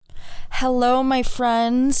Hello, my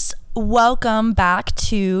friends. Welcome back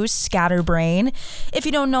to Scatterbrain. If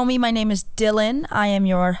you don't know me, my name is Dylan. I am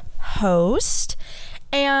your host.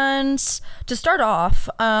 And to start off,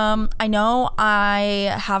 I know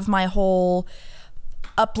I have my whole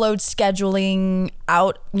upload scheduling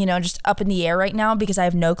out, just up in the air right now because I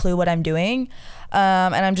have no clue what I'm doing.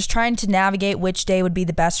 And I'm just trying to navigate which day would be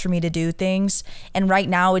the best for me to do things. And right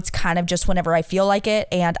now it's kind of just whenever I feel like it.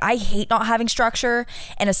 And I hate not having structure.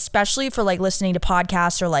 And especially for like listening to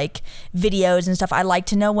podcasts or like videos and stuff, I like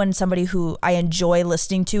to know when somebody who I enjoy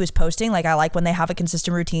listening to is posting. Like I like when they have a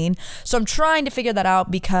consistent routine. So I'm trying to figure that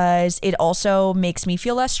out because it also makes me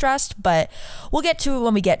feel less stressed, but we'll get to it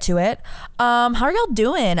when we get to it. How are y'all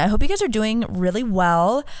doing? I hope you guys are doing really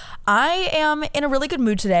well. I am in a really good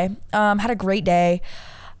mood today. Had a great day.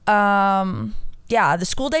 The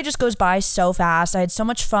school day just goes by so fast. I had so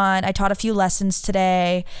much fun. I taught a few lessons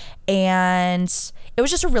today and it was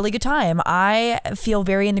just a really good time. I feel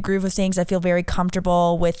very in the groove of things. I feel very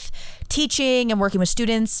comfortable with teaching and working with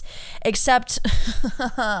students, except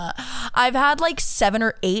I've had like 7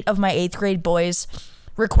 or 8 of my 8th grade boys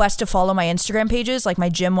request to follow my Instagram pages, like my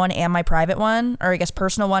gym one and my private one, or I guess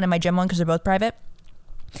personal one and my gym one because they're both private.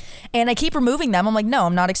 And I keep removing them. I'm like, no,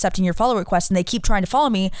 I'm not accepting your follow request. And they keep trying to follow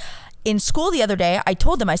me. In school the other day, I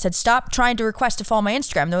told them, I said, stop trying to request to follow my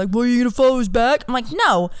Instagram. They're like, well, are you going to follow us back? I'm like,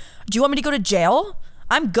 no. Do you want me to go to jail?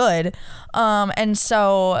 I'm good. And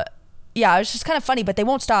so, yeah, it's just kind of funny, but they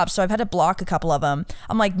won't stop. So I've had to block a couple of them.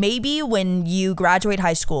 I'm like, maybe when you graduate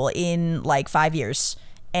high school in like 5 years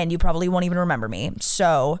and you probably won't even remember me.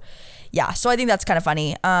 So yeah, so I think that's kind of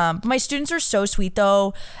funny. My students are so sweet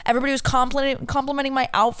though. Everybody was complimenting my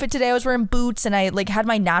outfit today. I was wearing boots and I like had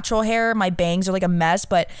my natural hair. My bangs are like a mess,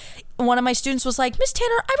 but one of my students was like, Miss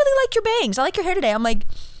Tanner, I really like your bangs. I like your hair today. I'm like,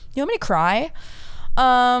 you want me to cry?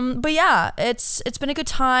 But yeah, it's been a good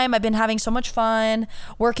time. I've been having so much fun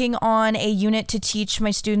working on a unit to teach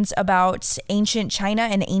my students about ancient China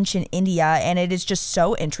and ancient India, and it is just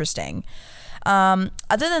so interesting. Other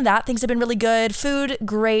than that, things have been really good. Food,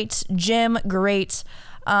 great. Gym, great.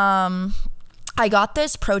 I got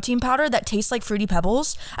this protein powder that tastes like Fruity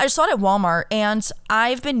Pebbles. I just saw it at Walmart and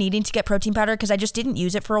I've been needing to get protein powder because I just didn't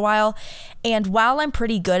use it for a while. And while I'm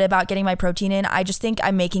pretty good about getting my protein in, I just think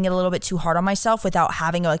I'm making it a little bit too hard on myself without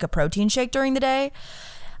having like a protein shake during the day.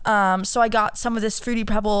 So I got some of this Fruity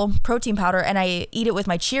Pebble protein powder and I eat it with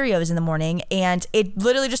my Cheerios in the morning and it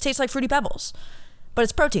literally just tastes like Fruity Pebbles. But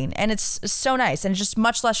it's protein and it's so nice and it's just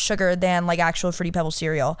much less sugar than like actual Fruity Pebble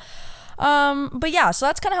cereal. But yeah, so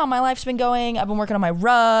that's kind of how my life's been going. I've been working on my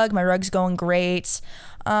rug. My rug's going great.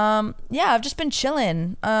 I've just been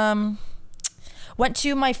chilling. Went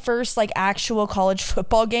to my first like actual college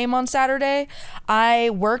football game on Saturday.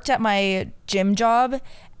 I worked at my gym job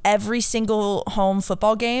every single home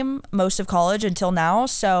football game most of college until now.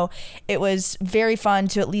 So it was very fun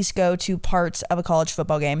to at least go to parts of a college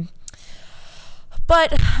football game.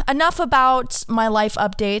 But enough about my life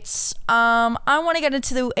updates. I want to get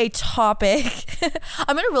into a topic.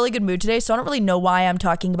 I'm in a really good mood today, so I don't really know why I'm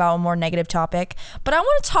talking about a more negative topic. But I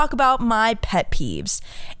want to talk about my pet peeves.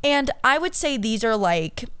 And I would say these are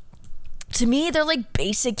like, to me, they're like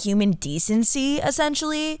basic human decency,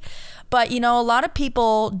 essentially. But, a lot of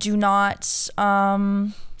people do not,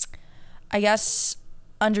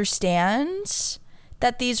 understand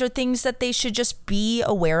that these are things that they should just be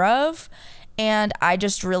aware of. And I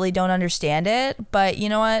just really don't understand it, but you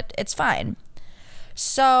know what? It's fine.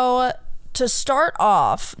 So to start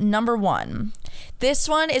off, number 1, this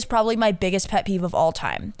one is probably my biggest pet peeve of all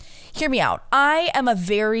time. Hear me out. I am a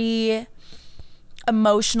very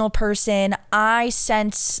emotional person. I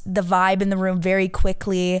sense the vibe in the room very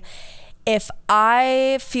quickly. If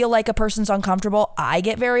I feel like a person's uncomfortable, I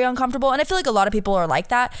get very uncomfortable. And I feel like a lot of people are like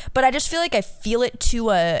that, but I just feel like I feel it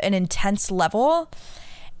to an intense level.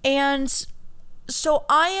 And so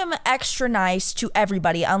I am extra nice to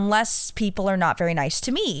everybody unless people are not very nice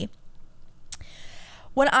to me.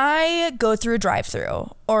 When I go through a drive-thru,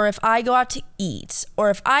 or if I go out to eat, or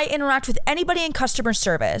if I interact with anybody in customer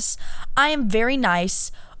service, I am very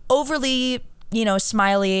nice, overly,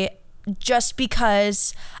 smiley, just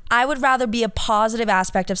because I would rather be a positive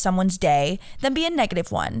aspect of someone's day than be a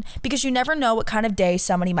negative one, because you never know what kind of day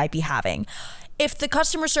somebody might be having. If the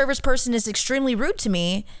customer service person is extremely rude to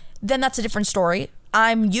me, then that's a different story.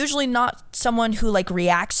 I'm usually not someone who like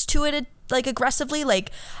reacts to it like aggressively,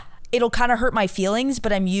 like it'll kind of hurt my feelings,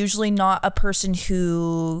 but I'm usually not a person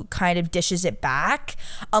who kind of dishes it back.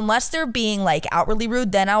 Unless they're being like outwardly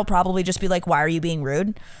rude, then I'll probably just be like, why are you being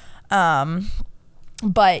rude?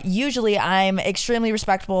 But usually I'm extremely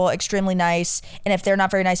respectful, extremely nice. And if they're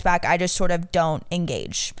not very nice back, I just sort of don't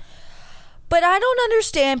engage. But I don't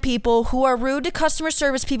understand people who are rude to customer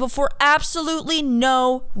service people for absolutely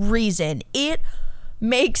no reason. It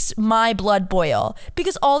makes my blood boil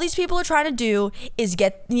because all these people are trying to do is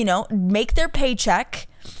get, make their paycheck,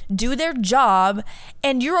 do their job,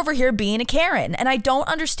 and you're over here being a Karen. And I don't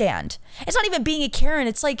understand. It's not even being a Karen.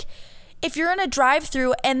 It's like if you're in a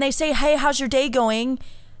drive-through and they say, hey, how's your day going?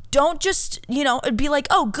 Don't just, be like,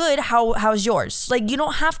 oh, good. How's yours? Like, you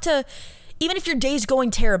don't have to, even if your day's going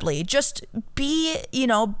terribly, just be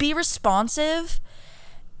responsive.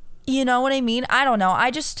 You know what I mean? I don't know.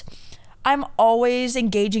 I'm always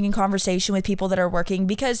engaging in conversation with people that are working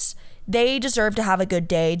because they deserve to have a good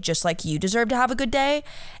day just like you deserve to have a good day.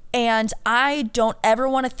 And I don't ever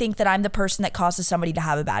want to think that I'm the person that causes somebody to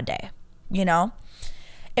have a bad day,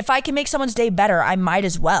 If I can make someone's day better, I might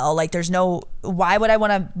as well. Like why would I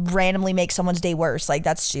want to randomly make someone's day worse? Like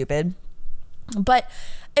that's stupid. But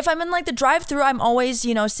if I'm in like the drive-through, I'm always,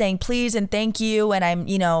 saying please and thank you. And I'm,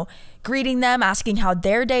 greeting them, asking how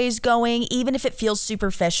their day is going. Even if it feels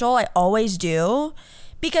superficial, I always do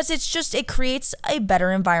because it creates a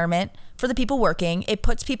better environment for the people working. It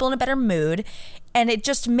puts people in a better mood and it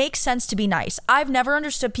just makes sense to be nice. I've never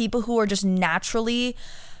understood people who are just naturally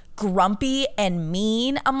grumpy and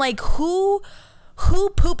mean. I'm like, who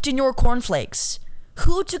pooped in your cornflakes?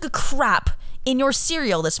 Who took a crap in your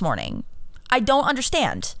cereal this morning? I don't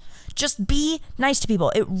understand. Just be nice to people.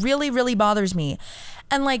 It really, really bothers me.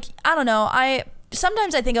 And like, I don't know,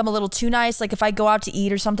 sometimes I think I'm a little too nice. Like if I go out to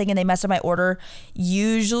eat or something and they mess up my order,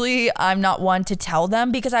 usually I'm not one to tell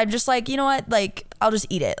them because I'm just like, you know what, like I'll just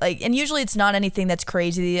eat it. Like, and usually it's not anything that's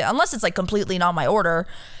crazy unless it's like completely not my order,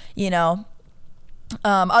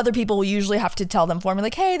 Other people will usually have to tell them for me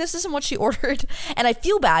like, hey, this isn't what she ordered. And I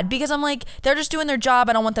feel bad because I'm like, they're just doing their job.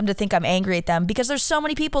 I don't want them to think I'm angry at them because there's so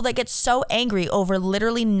many people that get so angry over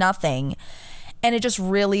literally nothing. And it just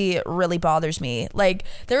really, really bothers me. Like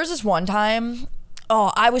there was this one time,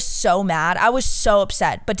 I was so mad. I was so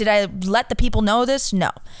upset. But did I let the people know this? No.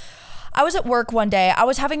 I was at work one day. I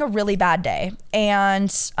was having a really bad day.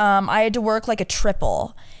 And I had to work like a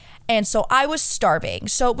triple. And so I was starving.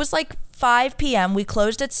 So it was like 5 p.m. We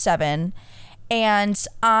closed at 7. And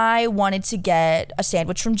I wanted to get a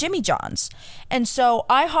sandwich from Jimmy John's. And so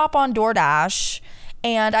I hop on DoorDash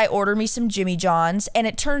and I order me some Jimmy John's. And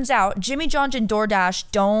it turns out Jimmy John's and DoorDash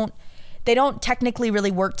don't technically really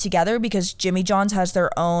work together because Jimmy John's has their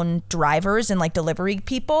own drivers and like delivery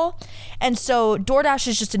people. And so DoorDash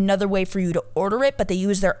is just another way for you to order it, but they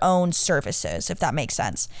use their own services, if that makes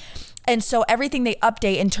sense. And so everything they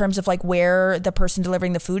update in terms of like where the person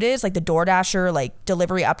delivering the food is, like the DoorDasher like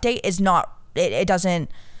delivery update is not,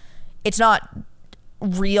 it's not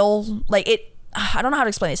real. Like I don't know how to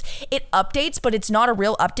explain this. It updates, but it's not a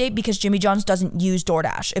real update because Jimmy John's doesn't use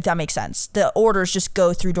DoorDash, if that makes sense. The orders just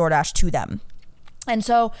go through DoorDash to them. And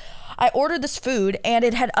so I ordered this food and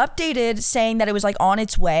it had updated saying that it was like on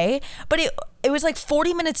its way, but it was like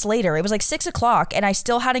 40 minutes later. It was like 6 o'clock and I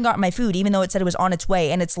still hadn't gotten my food, even though it said it was on its way.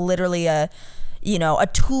 And it's literally maybe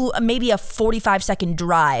a 45-second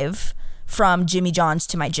drive from Jimmy John's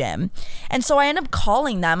to my gym. And so I ended up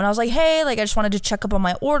calling them and I was like, hey, like I just wanted to check up on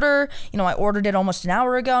my order. I ordered it almost an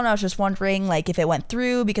hour ago and I was just wondering like if it went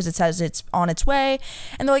through because it says it's on its way.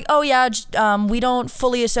 And they're like, oh yeah, we don't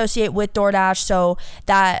fully associate with DoorDash, so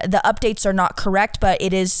that the updates are not correct, but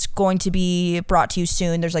it is going to be brought to you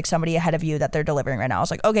soon. There's like somebody ahead of you that they're delivering right now. I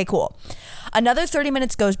was like, okay, cool. Another 30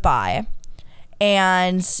 minutes goes by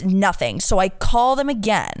and nothing. So I call them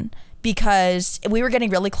again because we were getting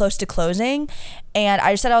really close to closing and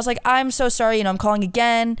I was like, I'm so sorry, I'm calling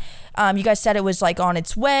again. You guys said it was like on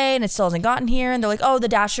its way and it still hasn't gotten here. And they're like, oh, the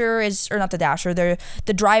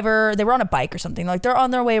driver, they were on a bike or something. Like they're on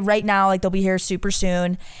their way right now. Like they'll be here super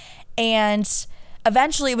soon. And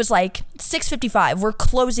eventually it was like 6:55. We're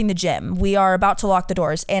closing the gym. We are about to lock the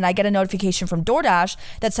doors. And I get a notification from DoorDash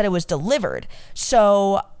that said it was delivered.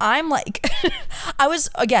 So I'm like, I was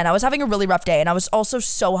having a really rough day and I was also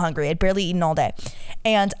so hungry. I'd barely eaten all day.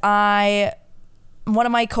 And one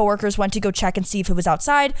of my coworkers went to go check and see if it was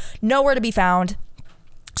outside. Nowhere to be found.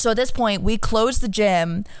 So at this point, we close the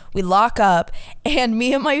gym, we lock up, and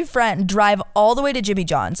me and my friend drive all the way to Jimmy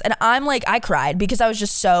John's. And I'm like, I cried because I was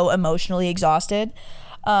just so emotionally exhausted.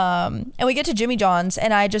 And we get to Jimmy John's,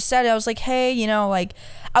 and I just said, I was like, hey,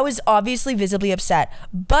 I was obviously visibly upset,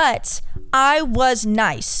 but I was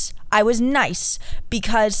nice. I was nice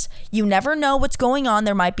because you never know what's going on.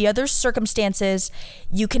 There might be other circumstances.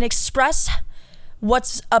 You can express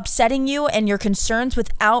what's upsetting you and your concerns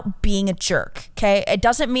without being a jerk, okay? It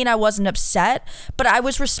doesn't mean I wasn't upset, but I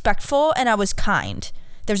was respectful and I was kind.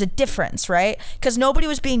 There's a difference, right? Because nobody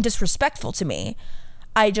was being disrespectful to me.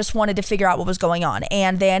 I just wanted to figure out what was going on.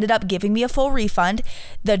 And they ended up giving me a full refund.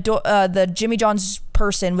 The Jimmy John's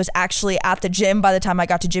person was actually at the gym by the time I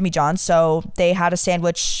got to Jimmy John's. So they had a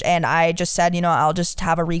sandwich and I just said, I'll just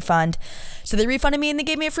have a refund. So they refunded me and they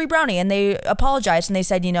gave me a free brownie and they apologized and they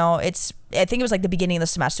said, I think it was like the beginning of the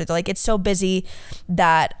semester. They're like, it's so busy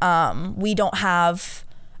that we don't have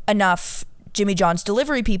enough Jimmy John's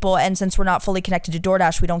delivery people. And since we're not fully connected to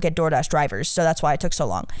DoorDash, we don't get DoorDash drivers. So that's why it took so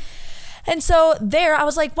long. And so there I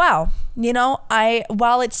was like, wow,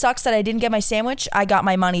 while it sucks that I didn't get my sandwich, I got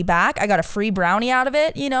my money back. I got a free brownie out of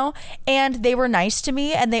it, and they were nice to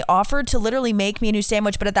me and they offered to literally make me a new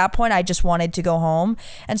sandwich. But at that point I just wanted to go home.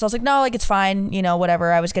 And so I was like, no, like it's fine,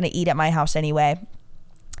 whatever. I was going to eat at my house anyway.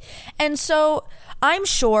 And so I'm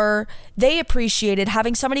sure they appreciated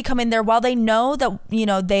having somebody come in there while they know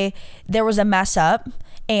that, there was a mess up.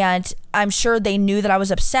 And I'm sure they knew that I was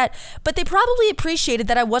upset, but they probably appreciated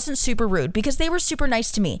that I wasn't super rude because they were super nice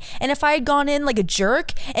to me. And if I had gone in like a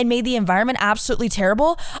jerk and made the environment absolutely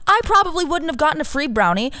terrible, I probably wouldn't have gotten a free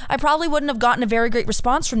brownie. I probably wouldn't have gotten a very great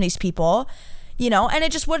response from these people, and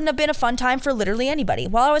it just wouldn't have been a fun time for literally anybody.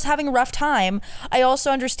 While I was having a rough time, I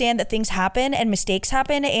also understand that things happen and mistakes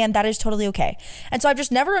happen, and that is totally okay. And so I've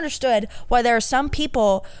just never understood why there are some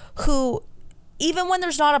people who, even when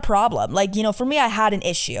there's not a problem, like, for me, I had an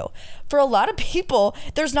issue. For a lot of people,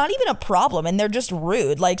 there's not even a problem and they're just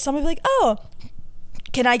rude. Like somebody like, oh,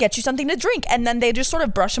 can I get you something to drink? And then they just sort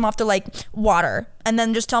of brush them off to like water and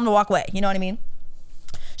then just tell them to walk away. You know what I mean?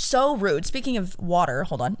 So rude. Speaking of water,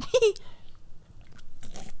 hold on.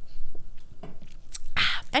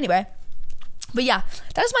 Anyway, but yeah,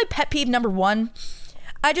 that is my pet peeve number 1.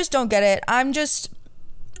 I just don't get it. I'm just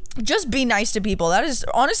be nice to people. That is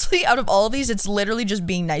honestly, out of all of these, it's literally just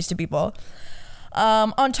being nice to people.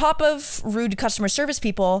 On top of rude customer service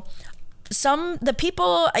people, the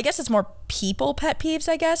people, I guess it's more people pet peeves,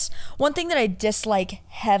 I guess. One thing that I dislike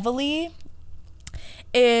heavily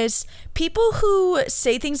is people who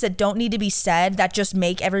say things that don't need to be said that just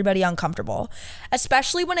make everybody uncomfortable,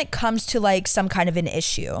 especially when it comes to like some kind of an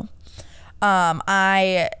issue.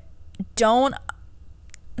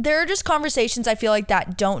 There are just conversations I feel like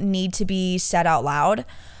that don't need to be said out loud.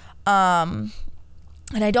 And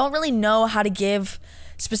I don't really know how to give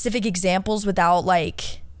specific examples without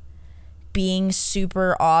like being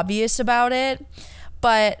super obvious about it.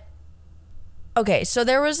 But okay, so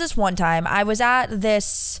there was this one time I was at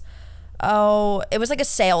this, it was like a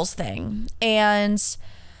sales thing. And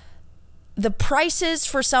the prices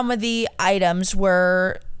for some of the items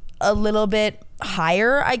were a little bit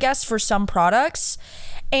higher, I guess, for some products.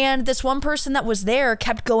 And this one person that was there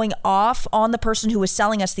kept going off on the person who was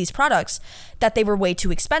selling us these products that they were way too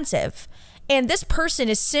expensive. And this person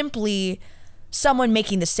is simply someone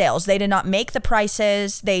making the sales. They did not make the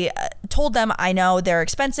prices. They told them, I know they're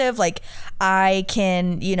expensive. Like I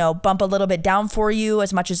can, bump a little bit down for you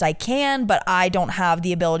as much as I can, but I don't have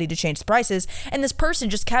the ability to change the prices. And this person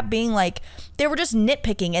just kept being like, they were just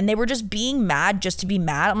nitpicking and they were just being mad just to be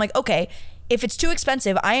mad. I'm like, okay, if it's too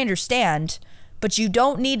expensive, I understand. But you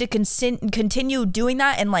don't need to continue doing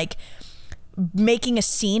that and like making a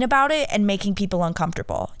scene about it and making people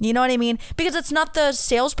uncomfortable. You know what I mean? Because it's not the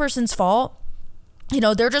salesperson's fault.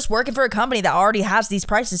 They're just working for a company that already has these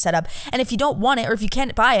prices set up. And if you don't want it or if you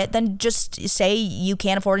can't buy it, then just say you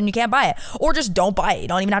can't afford it and you can't buy it. Or just don't buy it. You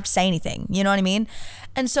don't even have to say anything. You know what I mean?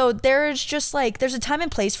 And so there's just like, there's a time and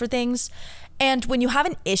place for things. And when you have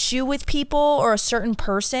an issue with people or a certain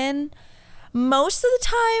person, most of the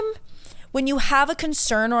time, when you have a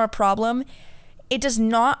concern or a problem, it does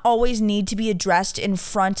not always need to be addressed in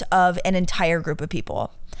front of an entire group of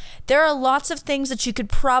people. There are lots of things that you could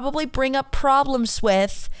probably bring up problems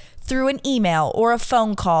with through an email or a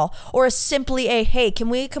phone call or simply hey, can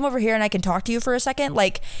we come over here and I can talk to you for a second?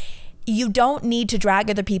 Like, you don't need to drag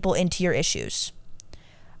other people into your issues.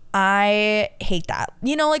 I hate that.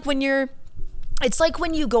 Like it's like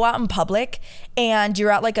when you go out in public and you're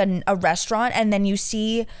at like a restaurant and then you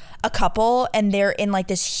see a couple and they're in like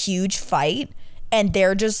this huge fight and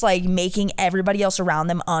they're just like making everybody else around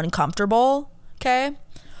them uncomfortable. Okay.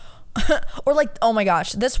 Or like, oh my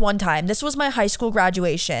gosh, this one time, this was my high school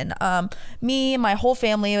graduation. Me and my whole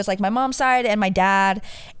family, it was like my mom's side and my dad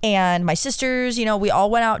and my sisters, we all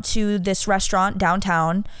went out to this restaurant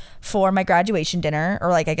downtown for my graduation dinner, or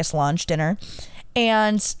like, I guess dinner.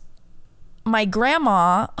 And my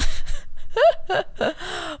grandma,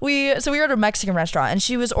 we ordered a Mexican restaurant and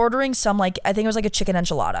she was ordering some like, I think it was like a chicken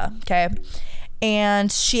enchilada. Okay.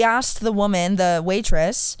 And she asked the woman, the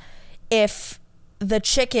waitress, if the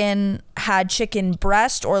chicken had chicken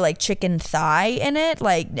breast or like chicken thigh in it,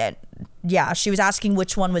 like yeah, she was asking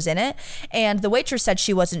which one was in it. And the waitress said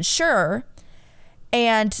she wasn't sure.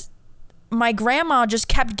 And my grandma just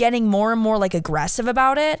kept getting more and more like aggressive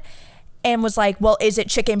about it and was like, well, is it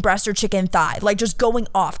chicken breast or chicken thigh? Like just going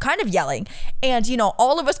off, kind of yelling. And, you know,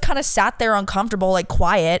 all of us kind of sat there uncomfortable, like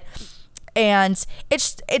quiet. And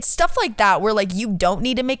it's stuff like that where like you don't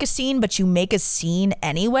need to make a scene, but you make a scene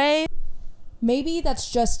anyway. Maybe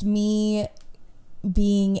that's just me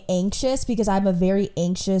being anxious because I'm a very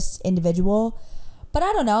anxious individual. But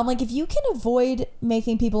I don't know. I'm like, if you can avoid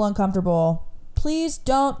making people uncomfortable, please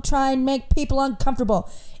don't try and make people uncomfortable.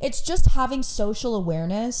 It's just having social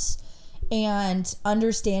awareness and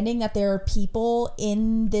understanding that there are people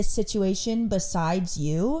in this situation besides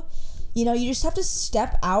you. You know, you just have to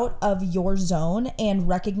step out of your zone and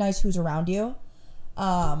recognize who's around you.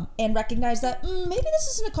 And recognize that maybe this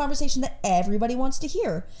isn't a conversation that everybody wants to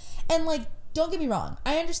hear. And like, don't get me wrong.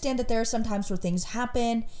 I understand that there are some times where things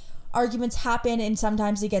happen, arguments happen, and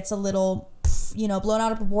sometimes it gets a little, you know, blown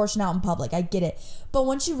out of proportion out in public. I get it. But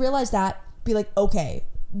once you realize that, be like, okay,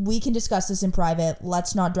 we can discuss this in private.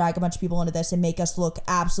 Let's not drag a bunch of people into this and make us look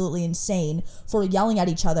absolutely insane for yelling at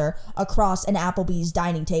each other across an Applebee's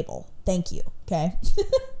dining table. Thank you. Okay.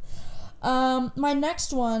 My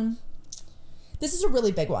next one, this is a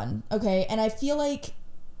really big one. Okay. And I feel like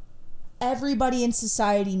everybody in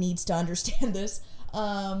society needs to understand this.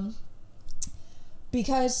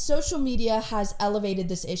 Because social media has elevated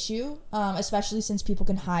this issue, especially since people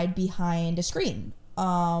can hide behind a screen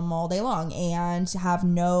all day long and have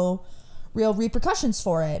no real repercussions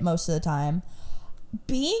for it most of the time.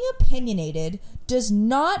 Being opinionated does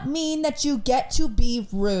not mean that you get to be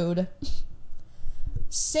rude.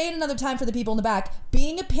 Say it another time for the people in the back.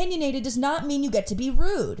 Being opinionated does not mean you get to be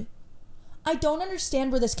rude. I don't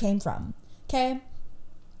understand where this came from, okay?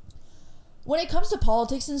 When it comes to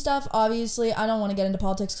politics and stuff, obviously, I don't want to get into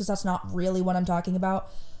politics because that's not really what I'm talking about.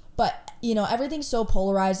 But, you know, everything's so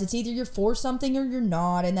polarized. It's either you're for something or you're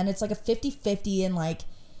not. And then it's like a 50-50 and like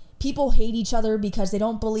people hate each other because they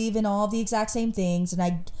don't believe in all of the exact same things.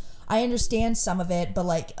 And I understand some of it, but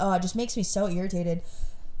like, it just makes me so irritated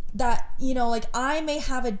that, you know, like I may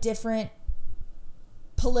have a different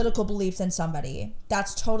political belief than somebody.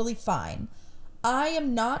 That's totally fine. I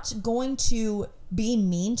am not going to be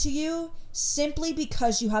mean to you simply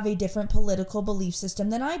because you have a different political belief system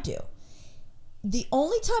than I do. The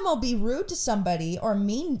only time I'll be rude to somebody or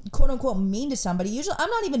mean, quote unquote, mean to somebody, usually I'm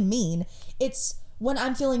not even mean. It's when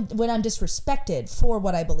I'm disrespected for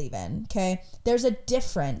what I believe in. Okay. There's a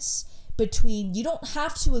difference between, you don't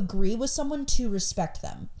have to agree with someone to respect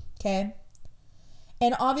them. Okay.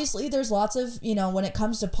 And obviously there's lots of, you know, when it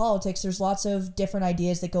comes to politics, there's lots of different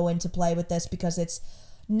ideas that go into play with this because it's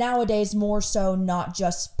nowadays more so not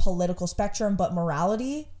just political spectrum, but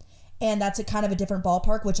morality. And that's a kind of a different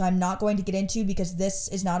ballpark, which I'm not going to get into because this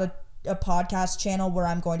is not a podcast channel where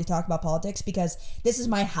I'm going to talk about politics because this is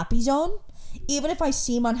my happy zone. Even if I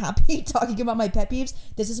seem unhappy talking about my pet peeves,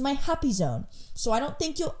 this is my happy zone. So I don't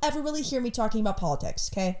think you'll ever really hear me talking about politics,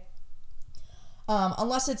 okay?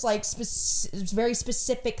 Unless it's like very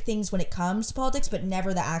specific things when it comes to politics, but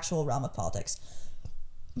never the actual realm of politics.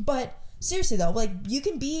 But seriously though, like you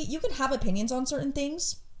can have opinions on certain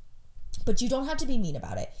things, but you don't have to be mean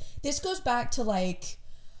about it. This goes back to for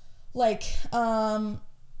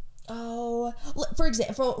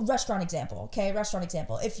example, restaurant example, okay? Restaurant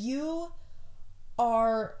example. If you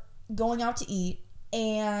are going out to eat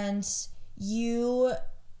and you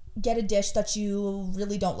get a dish that you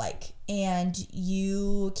really don't like and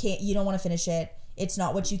you don't want to finish it, it's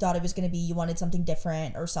not what you thought it was going to be, you wanted something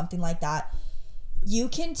different or something like that, you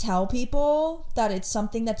can tell people that it's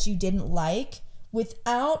something that you didn't like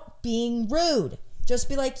without being rude. Just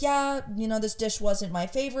be like, yeah, you know, this dish wasn't my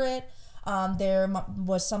favorite. There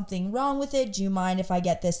was something wrong with it. Do you mind if I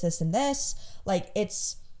get this, this, and this? Like,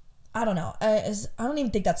 it's, I don't know. I don't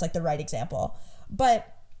even think that's like the right example.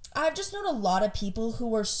 But I've just known a lot of people who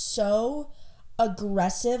were so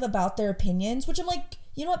aggressive about their opinions, which I'm like,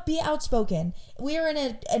 you know what? Be outspoken. We are in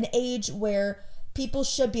an age where people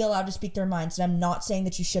should be allowed to speak their minds. And I'm not saying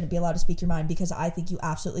that you shouldn't be allowed to speak your mind because I think you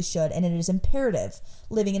absolutely should. And it is imperative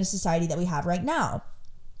living in a society that we have right now.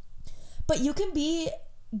 But you can be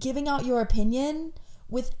giving out your opinion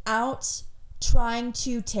without trying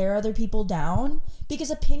to tear other people down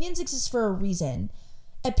because opinions exist for a reason.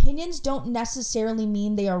 Opinions don't necessarily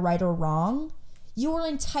mean they are right or wrong. You are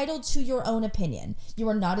entitled to your own opinion. You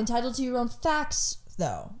are not entitled to your own facts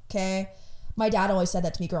though, okay? My dad always said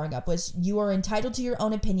that to me growing up was you are entitled to your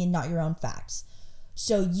own opinion, not your own facts.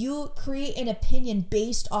 So you create an opinion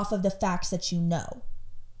based off of the facts that you know,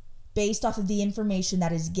 based off of the information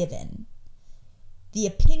that is given. The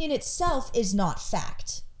opinion itself is not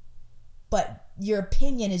fact, but your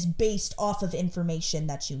opinion is based off of information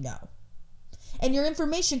that you know. And your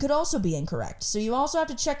information could also be incorrect. So you also have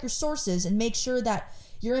to check your sources and make sure that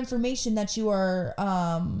your information that you are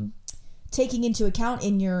taking into account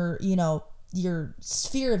in your, your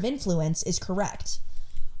sphere of influence is correct.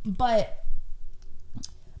 But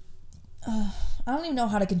I don't even know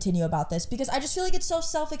how to continue about this because I just feel like it's so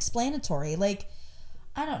self-explanatory. Like,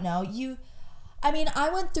 I don't know. I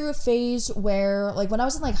went through a phase where, like, when I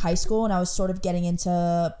was in, like, high school and I was sort of getting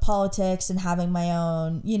into politics and having my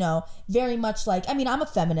own, very much like, I'm a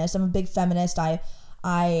feminist. I'm a big feminist. I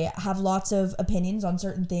have lots of opinions on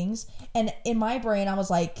certain things. And in my brain, I was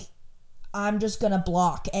like, I'm just going to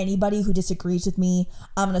block anybody who disagrees with me.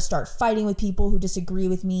 I'm going to start fighting with people who disagree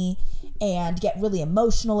with me and get really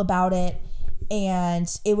emotional about it. And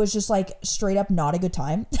it was just, like, straight up not a good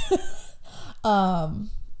time.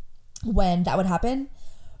 When that would happen.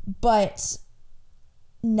 But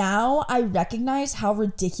now I recognize how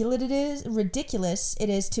ridiculous it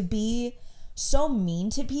is to be so mean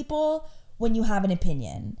to people when you have an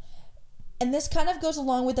opinion. And this kind of goes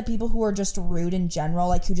along with the people who are just rude in general,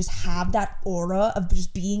 like who just have that aura of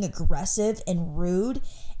just being aggressive and rude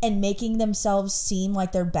and making themselves seem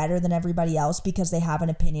like they're better than everybody else because they have an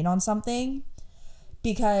opinion on something.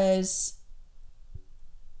 Because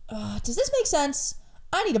does this make sense?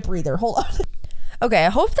 I need a breather. Hold on. Okay, I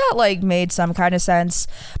hope that, like, made some kind of sense.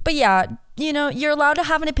 But yeah, you're allowed to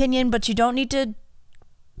have an opinion, but you don't need to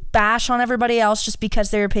bash on everybody else just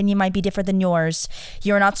because their opinion might be different than yours.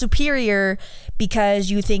 You're not superior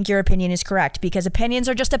because you think your opinion is correct, because opinions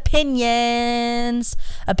are just opinions.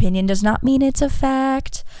 Opinion does not mean it's a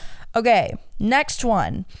fact. Okay, next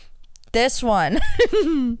one. This one.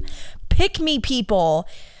 Pick me people.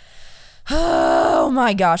 Oh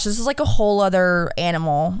my gosh, this is like a whole other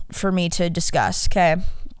animal for me to discuss, okay?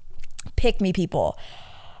 Pick me people.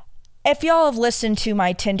 If y'all have listened to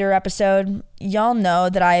my Tinder episode, y'all know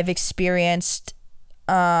that I have experienced,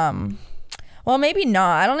 well, maybe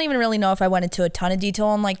not. I don't even really know if I went into a ton of detail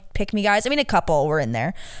on, like, pick me guys. A couple were in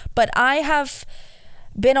there. But I have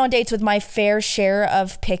been on dates with my fair share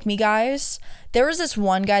of pick me guys. There was this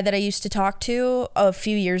one guy that I used to talk to a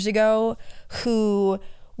few years ago who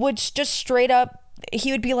would just straight up,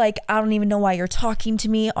 he would be like, I don't even know why you're talking to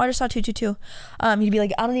me. Oh, I just saw 222. He'd be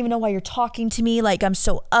like, I don't even know why you're talking to me. Like, I'm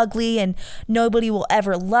so ugly and nobody will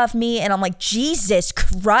ever love me. And I'm like, Jesus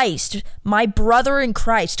Christ, my brother in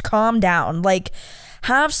Christ, calm down. Like,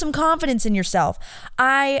 have some confidence in yourself.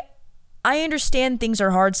 I understand things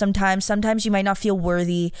are hard sometimes. Sometimes you might not feel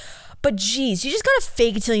worthy. But geez, you just gotta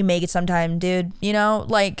fake it till you make it sometime, dude.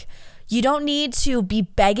 Like, you don't need to be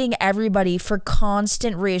begging everybody for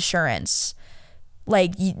constant reassurance.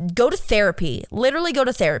 Like, go to therapy. Literally go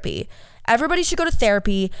to therapy. Everybody should go to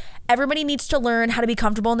therapy. Everybody needs to learn how to be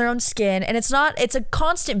comfortable in their own skin. And it's a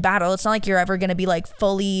constant battle. It's not like you're ever going to be, like,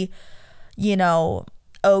 fully,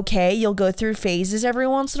 okay. You'll go through phases every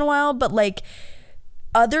once in a while. But, like,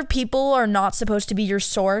 other people are not supposed to be your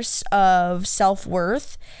source of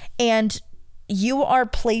self-worth. And you are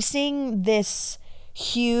placing this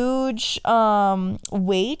huge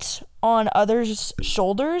weight on others'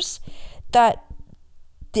 shoulders that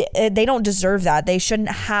they don't deserve. That they shouldn't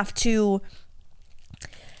have to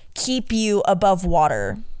keep you above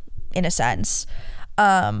water, in a sense.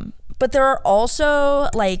 But there are also,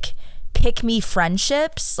 like, pick me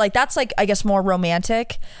friendships. Like, that's, like, I guess more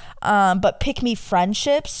romantic. But pick me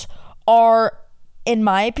friendships are, in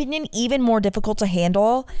my opinion, even more difficult to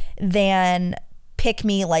handle than pick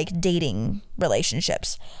me, like, dating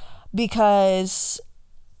relationships. Because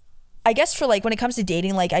I guess for, like, when it comes to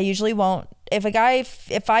dating, like, I usually won't, if I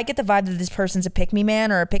get the vibe that this person's a pick me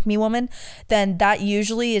man or a pick me woman, then that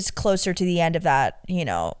usually is closer to the end of that,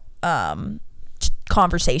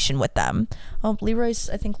 conversation with them. Oh,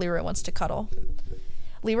 I think Leroy wants to cuddle.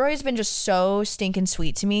 Leroy's been just so stinking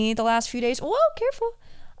sweet to me the last few days. Whoa, careful.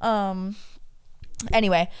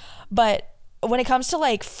 Anyway, but when it comes to,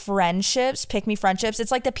 like, friendships, pick me friendships,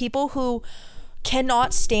 it's like the people who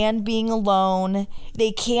cannot stand being alone.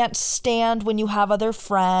 They can't stand when you have other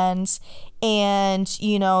friends, and,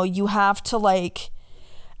 you have to, like,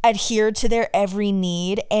 adhere to their every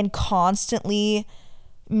need and constantly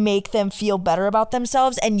make them feel better about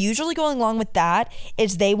themselves. And usually going along with that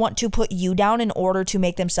is they want to put you down in order to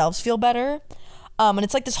make themselves feel better. And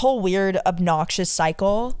it's like this whole weird, obnoxious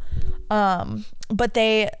cycle. But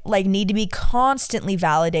they, like, need to be constantly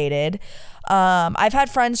validated. I've had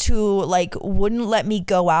friends who, like, wouldn't let me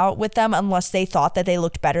go out with them unless they thought that they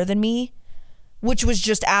looked better than me, which was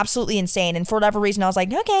just absolutely insane. And for whatever reason, I was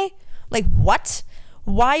like, okay, like, what?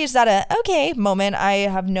 Why is that a okay moment? I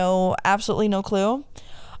have absolutely no clue.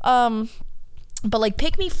 But like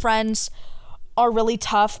pick me friends are really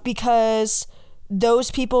tough because those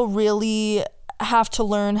people really have to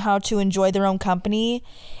learn how to enjoy their own company.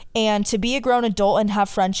 And to be a grown adult and have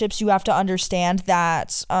friendships, you have to understand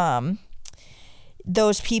that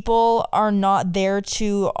those people are not there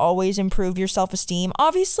to always improve your self-esteem.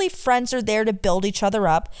 Obviously, friends are there to build each other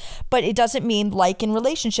up, but it doesn't mean, like in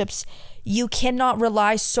relationships, you cannot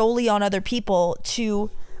rely solely on other people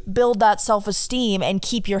to build that self-esteem and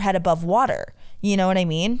keep your head above water. You know what I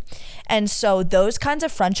mean? And so those kinds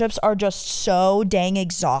of friendships are just so dang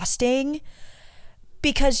exhausting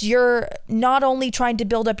because you're not only trying to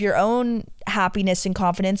build up your own happiness and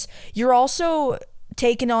confidence, you're also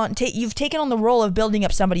you've taken on the role of building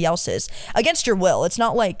up somebody else's against your will. It's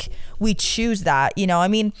not like we choose that, you know? I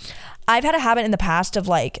mean, I've had a habit in the past of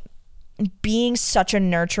like being such a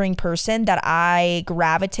nurturing person that I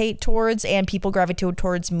gravitate towards, and people gravitate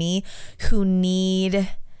towards me who need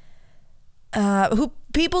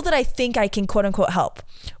people that I think I can quote unquote help,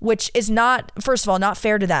 which is not, first of all, not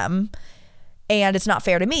fair to them, and it's not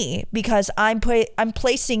fair to me because I'm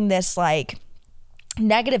placing this like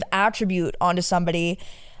negative attribute onto somebody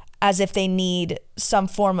as if they need some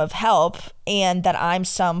form of help, and that I'm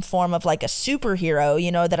some form of like a superhero,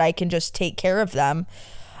 you know, that I can just take care of them.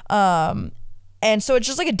 And so it's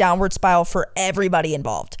just like a downward spiral for everybody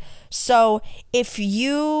involved. So if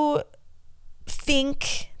you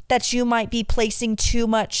think that you might be placing too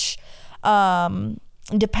much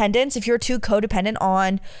dependence, if you're too codependent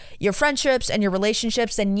on your friendships and your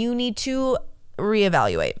relationships, then you need to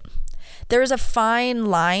reevaluate. There is a fine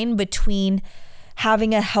line between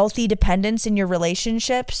having a healthy dependence in your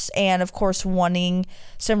relationships and, of course, wanting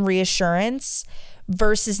some reassurance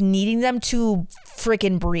versus needing them to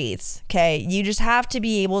freaking breathe, okay? You just have to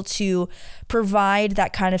be able to provide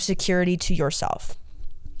that kind of security to yourself.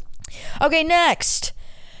 Okay, next.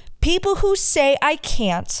 People who say I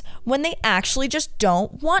can't when they actually just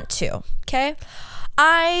don't want to, okay?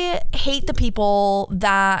 I hate the people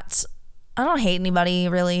that, I don't hate anybody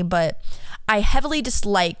really, but I heavily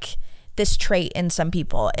dislike this trait in some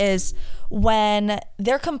people is when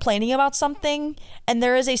they're complaining about something and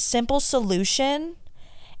there is a simple solution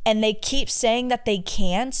and they keep saying that they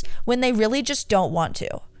can't when they really just don't want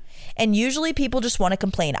to. And usually people just want to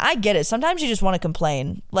complain. I get it. Sometimes you just want to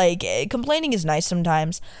complain. Like, complaining is nice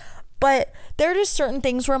sometimes. But there are just certain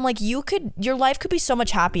things where I'm like, your life could be so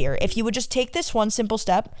much happier if you would just take this one simple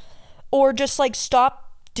step, or just like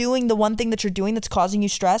stop doing the one thing that you're doing that's causing you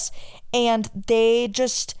stress, and they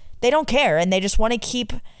don't care and they just want to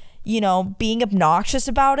keep, you know, being obnoxious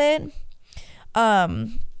about it,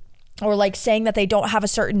 or like saying that they don't have a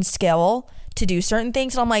certain skill to do certain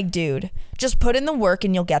things. And I'm like, dude, just put in the work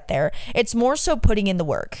and you'll get there. It's more so putting in the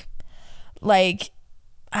work. Like,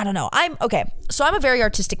 I don't know. So I'm a very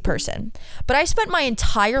artistic person, but I spent my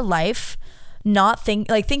entire life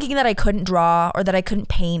thinking that I couldn't draw or that I couldn't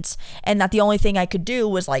paint, and that the only thing I could do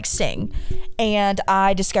was like sing. And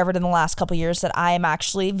I discovered in the last couple of years that I am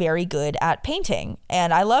actually very good at painting,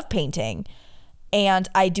 and I love painting, and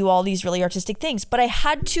I do all these really artistic things, but I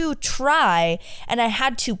had to try and I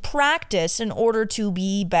had to practice in order to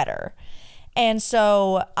be better. And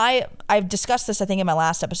so I've discussed this, I think, in my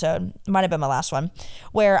last episode, it might have been my last one,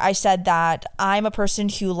 where I said that I'm a person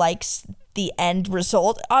who likes the end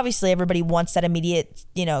result. Obviously, everybody wants that immediate,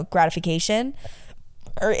 you know, gratification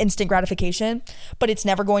or instant gratification, but it's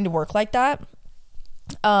never going to work like that.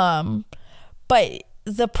 But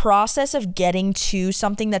the process of getting to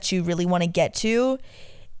something that you really want to get to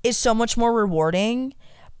is so much more rewarding,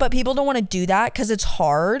 but people don't want to do that because it's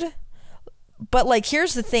hard. But like,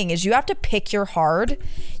 here's the thing is you have to pick your hard.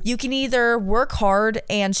 You can either work hard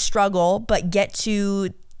and struggle, but get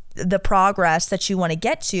to the progress that you want to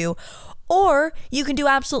get to, or you can do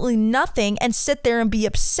absolutely nothing and sit there and be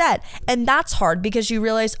upset. And that's hard because you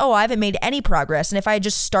realize, oh, I haven't made any progress. And if I had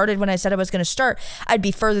just started when I said I was going to start, I'd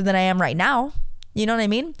be further than I am right now. You know what I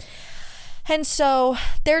mean? And so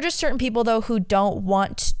there are just certain people, though, who don't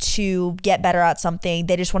want to get better at something.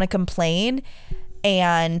 They just want to complain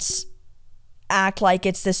and act like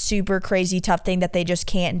it's this super crazy tough thing that they just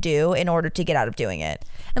can't do in order to get out of doing it.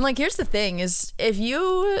 And like, here's the thing is, if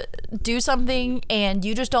you do something and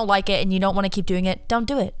you just don't like it and you don't want to keep doing it, don't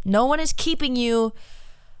do it. No one is keeping you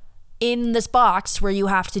in this box where you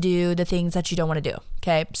have to do the things that you don't want to do.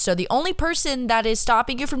 Okay. So the only person that is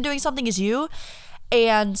stopping you from doing something is you.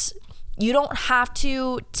 And you don't have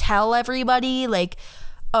to tell everybody like,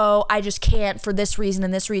 oh, I just can't for this reason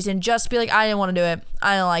and this reason. Just be like, I didn't want to do it.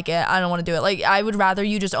 I don't like it. I don't want to do it. Like, I would rather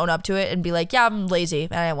you just own up to it and be like, yeah, I'm lazy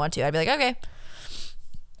and I didn't want to. I'd be like, okay.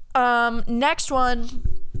 Next one,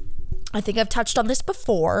 I think I've touched on this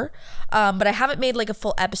before, but I haven't made like a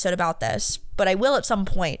full episode about this, but I will at some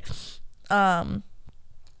point.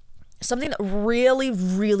 Something that really,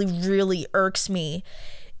 really, really irks me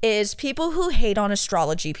is people who hate on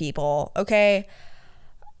astrology people, okay?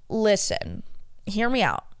 Listen, hear me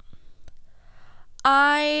out.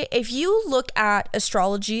 If you look at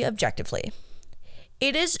astrology objectively,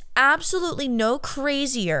 it is absolutely no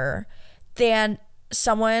crazier than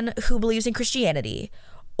someone who believes in Christianity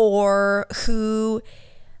or who,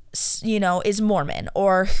 is Mormon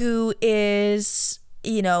or who is,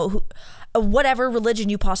 whatever religion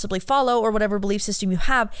you possibly follow or whatever belief system you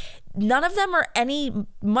have. None of them are any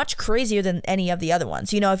much crazier than any of the other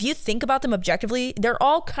ones. If you think about them objectively, they're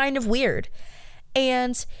all kind of weird.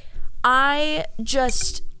 And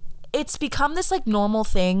it's become this like normal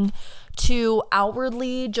thing to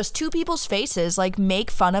outwardly just to people's faces, like make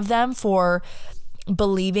fun of them for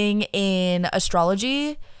believing in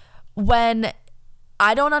astrology when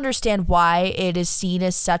I don't understand why it is seen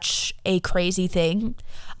as such a crazy thing.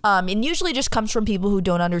 And usually just comes from people who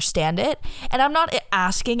don't understand it. And I'm not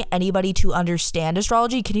asking anybody to understand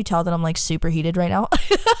astrology. Can you tell that I'm like super heated right now?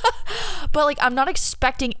 But like, I'm not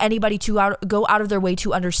expecting anybody to go out of their way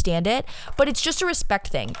to understand it. But it's just a respect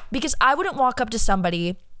thing. Because I wouldn't walk up to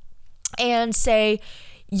somebody and say,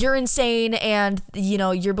 you're insane and,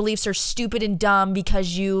 your beliefs are stupid and dumb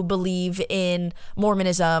because you believe in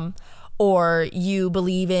Mormonism or you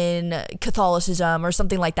believe in Catholicism or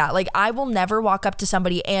something like that. Like, I will never walk up to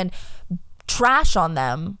somebody and trash on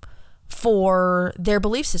them for their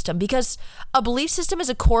belief system, because a belief system is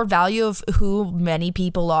a core value of who many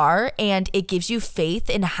people are, and it gives you faith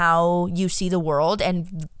in how you see the world.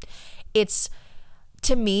 And it's,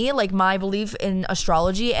 to me, like, my belief in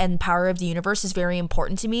astrology and power of the universe is very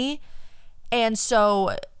important to me. And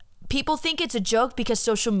so people think it's a joke because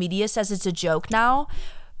social media says it's a joke now,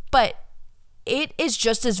 but it is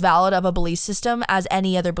just as valid of a belief system as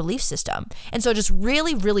any other belief system. And so it just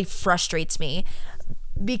really, really frustrates me,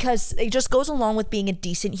 because it just goes along with being a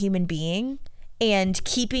decent human being and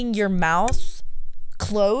keeping your mouth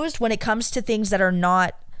closed when it comes to things that are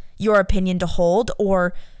not your opinion to hold,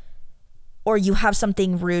 or you have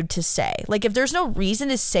something rude to say. Like, if there's no reason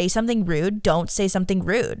to say something rude, don't say something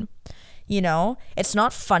rude. It's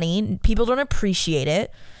not funny. People don't appreciate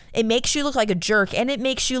it. It makes you look like a jerk, and it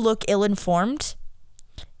makes you look ill-informed.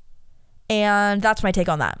 And that's my take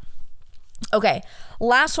on that. Okay,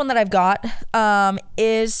 last one that I've got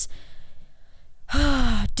is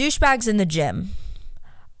douchebags in the gym.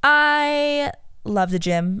 I love the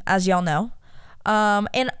gym, as y'all know.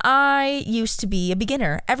 And I used to be a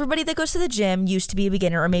beginner. Everybody that goes to the gym used to be a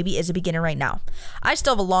beginner, or maybe is a beginner right now. I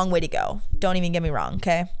still have a long way to go. Don't even get me wrong,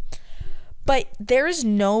 okay? But there is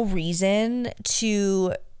no reason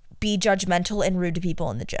to be judgmental and rude to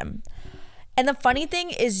people in the gym. And the funny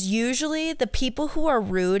thing is, usually the people who are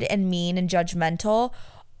rude and mean and judgmental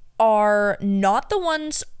are not the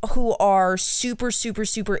ones who are super, super,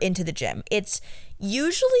 super into the gym. It's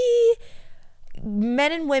usually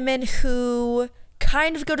men and women who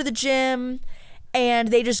kind of go to the gym and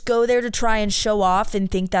they just go there to try and show off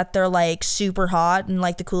and think that they're like super hot and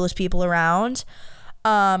like the coolest people around.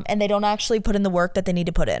 And they don't actually put in the work that they need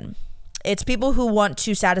to put in. It's people who want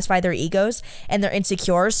to satisfy their egos and they're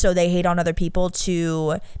insecure, so they hate on other people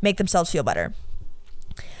to make themselves feel better.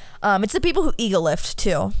 It's the people who ego lift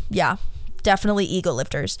too. Yeah, definitely ego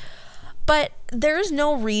lifters. But there's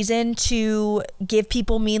no reason to give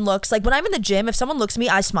people mean looks. Like, when I'm in the gym, if someone looks at me,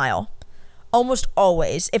 I smile. Almost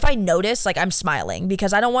always. If I notice, like, I'm smiling,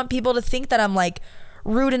 because I don't want people to think that I'm like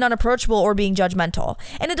rude and unapproachable or being judgmental.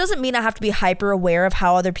 And it doesn't mean I have to be hyper aware of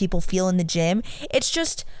how other people feel in the gym. It's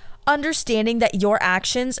just understanding that your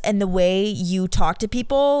actions and the way you talk to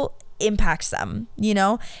people impacts them,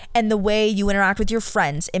 and the way you interact with your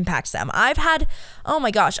friends impacts them. I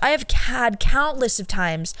have had countless of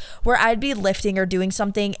times where I'd be lifting or doing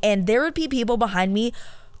something and there would be people behind me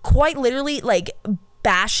quite literally like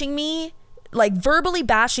bashing me, like verbally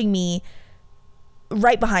bashing me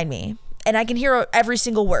right behind me, and I can hear every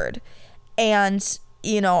single word. And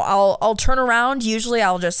I'll turn around. Usually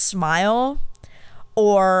I'll just smile,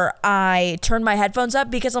 or I turn my headphones up,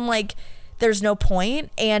 because I'm like, there's no point.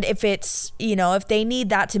 And if it's, if they need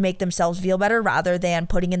that to make themselves feel better rather than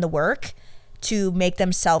putting in the work to make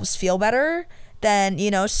themselves feel better, then,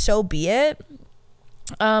 so be it.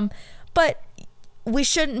 But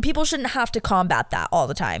people shouldn't have to combat that all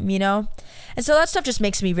the time, you know? And so that stuff just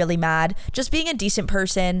makes me really mad. Just being a decent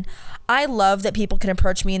person. I love that people can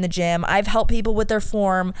approach me in the gym. I've helped people with their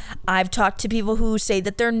form. I've talked to people who say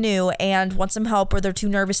that they're new and want some help or they're too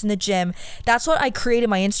nervous in the gym. That's what I created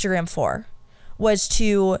my Instagram for, was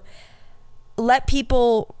to let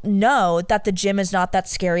people know that the gym is not that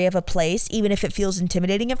scary of a place, even if it feels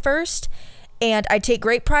intimidating at first. And I take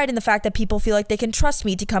great pride in the fact that people feel like they can trust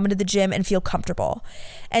me to come into the gym and feel comfortable.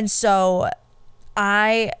 And so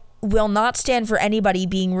I will not stand for anybody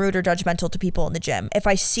being rude or judgmental to people in the gym. If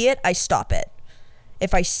I see it, I stop it.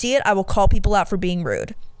 If I see it, I will call people out for being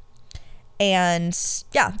rude. And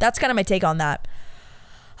yeah, that's kind of my take on that.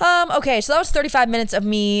 Okay, so that was 35 minutes of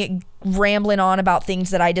me rambling on about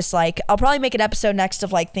things that I dislike. I'll probably make an episode next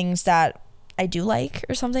of like things that I do like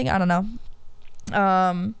or something. I don't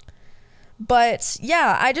know. But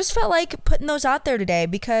yeah, I just felt like putting those out there today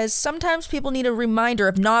because sometimes people need a reminder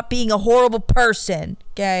of not being a horrible person,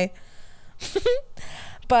 okay?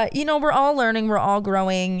 But, you know, we're all learning, we're all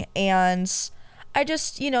growing, and I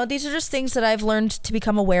just, you know, these are just things that I've learned to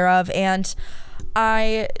become aware of, and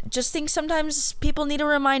I just think sometimes people need a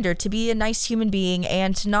reminder to be a nice human being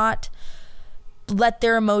and to not let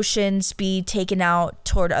their emotions be taken out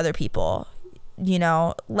toward other people. You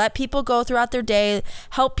know, let people go throughout their day,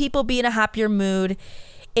 help people be in a happier mood.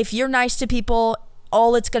 If you're nice to people,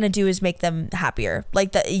 all it's going to do is make them happier.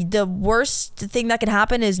 Like the worst thing that can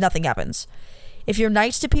happen is nothing happens. If you're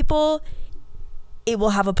nice to people, it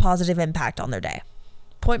will have a positive impact on their day.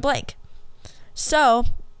 Point blank. So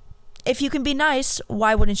if you can be nice,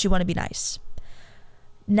 why wouldn't you want to be nice?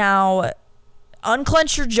 Now,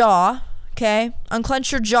 unclench your jaw, okay?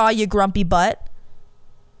 Unclench your jaw, you grumpy butt.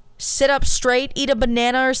 Sit up straight, eat a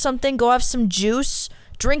banana or something, go have some juice,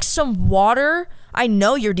 drink some water. I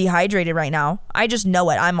know you're dehydrated right now. I just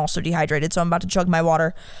know it. I'm also dehydrated, so I'm about to chug my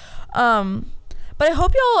water. But I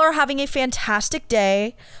hope y'all are having a fantastic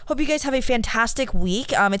day. Hope you guys have a fantastic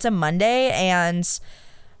week. It's a Monday, and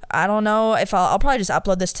I don't know if I'll probably just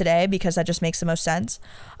upload this today because that just makes the most sense.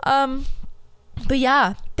 But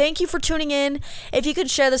yeah, thank you for tuning in. If you could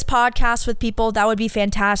share this podcast with people, that would be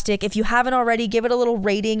fantastic. If you haven't already, give it a little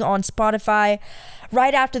rating on Spotify.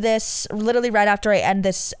 Right after this, literally right after I end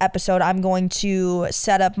this episode, I'm going to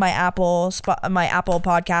set up my Apple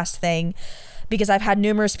podcast thing because I've had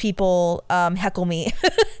numerous people heckle me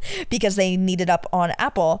because they need it up on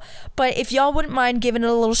Apple. But if y'all wouldn't mind giving it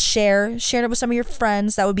a little sharing it with some of your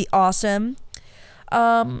friends, that would be awesome.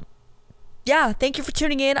 Yeah, thank you for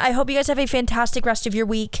tuning in. I hope you guys have a fantastic rest of your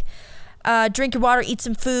week. Drink your water, eat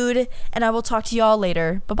some food, and I will talk to y'all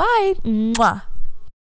later. Bye-bye. Mwah.